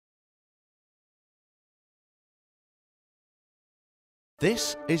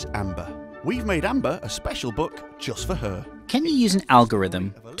This is Amber. We've made Amber a special book just for her. Can you use an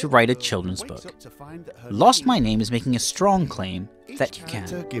algorithm to write a children's book? Lost My Name is making a strong claim that you can.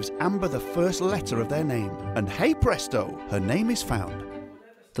 Each character gives Amber the first letter of their name, and hey presto, her name is found.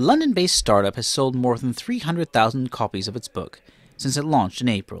 The London-based startup has sold more than 300,000 copies of its book since it launched in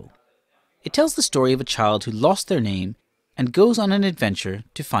April. It tells the story of a child who lost their name and goes on an adventure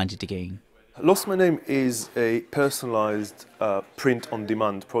to find it again. Lost My Name is a personalized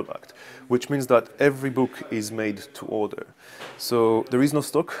print-on-demand product, which means that every book is made to order. So there is no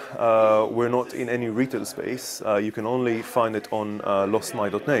stock, we're not in any retail space, you can only find it on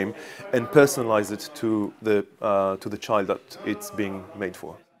lostmy.name and personalize it to the child that it's being made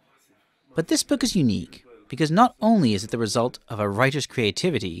for. But this book is unique because not only is it the result of a writer's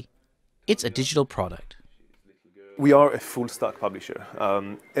creativity, it's a digital product. We are a full-stack publisher.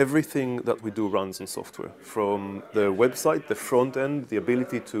 Everything that we do runs on software, from the website, the front end, the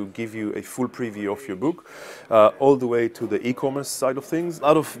ability to give you a full preview of your book, all the way to the e-commerce side of things.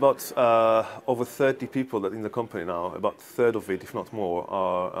 Out of about over 30 people that in the company now, about a third of it, if not more,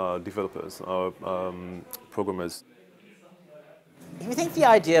 are developers, are programmers. If you think the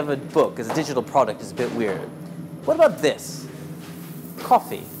idea of a book as a digital product is a bit weird, what about this?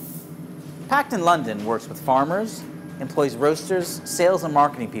 Coffee. Packed in London works with farmers, employs roasters, sales and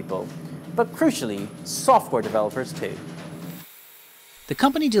marketing people, but crucially, software developers too. The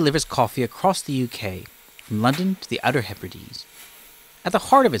company delivers coffee across the UK, from London to the Outer Hebrides. At the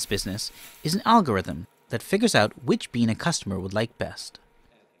heart of its business is an algorithm that figures out which bean a customer would like best.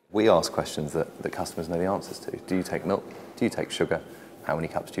 We ask questions that customers know the answers to. Do you take milk? Do you take sugar? How many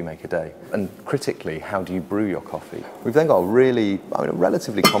cups do you make a day? And critically, how do you brew your coffee? We've then got a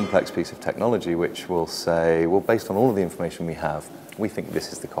relatively complex piece of technology which will say, well, based on all of the information we have, we think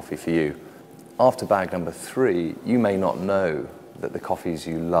this is the coffee for you. After bag number 3, you may not know that the coffees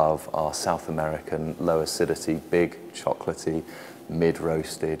you love are South American, low acidity, big, chocolatey,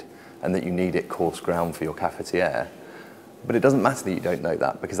 mid-roasted, and that you need it coarse ground for your cafetiere. But it doesn't matter that you don't know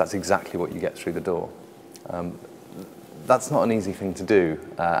that, because that's exactly what you get through the door. That's not an easy thing to do,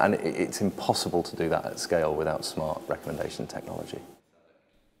 and it's impossible to do that at scale without smart recommendation technology.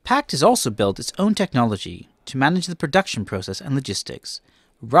 Pact has also built its own technology to manage the production process and logistics,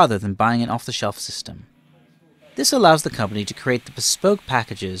 rather than buying an off-the-shelf system. This allows the company to create the bespoke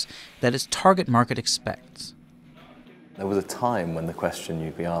packages that its target market expects. There was a time when the question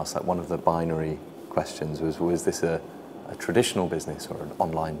you'd be asked, like one of the binary questions was this a traditional business or an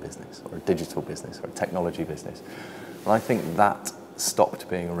online business or a digital business or a technology business? And I think that stopped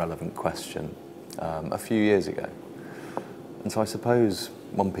being a relevant question a few years ago. And so I suppose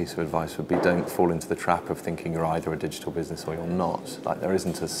one piece of advice would be don't fall into the trap of thinking you're either a digital business or you're not. Like, there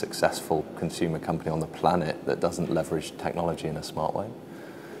isn't a successful consumer company on the planet that doesn't leverage technology in a smart way.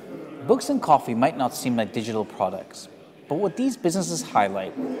 Books and coffee might not seem like digital products, but what these businesses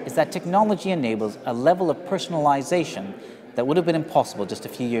highlight is that technology enables a level of personalization that would have been impossible just a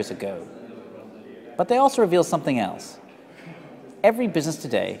few years ago. But they also reveal something else. Every business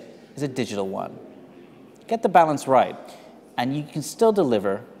today is a digital one. Get the balance right, and you can still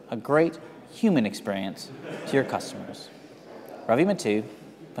deliver a great human experience to your customers. Ravi Mattu,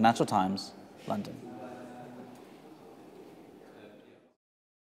 Financial Times, London.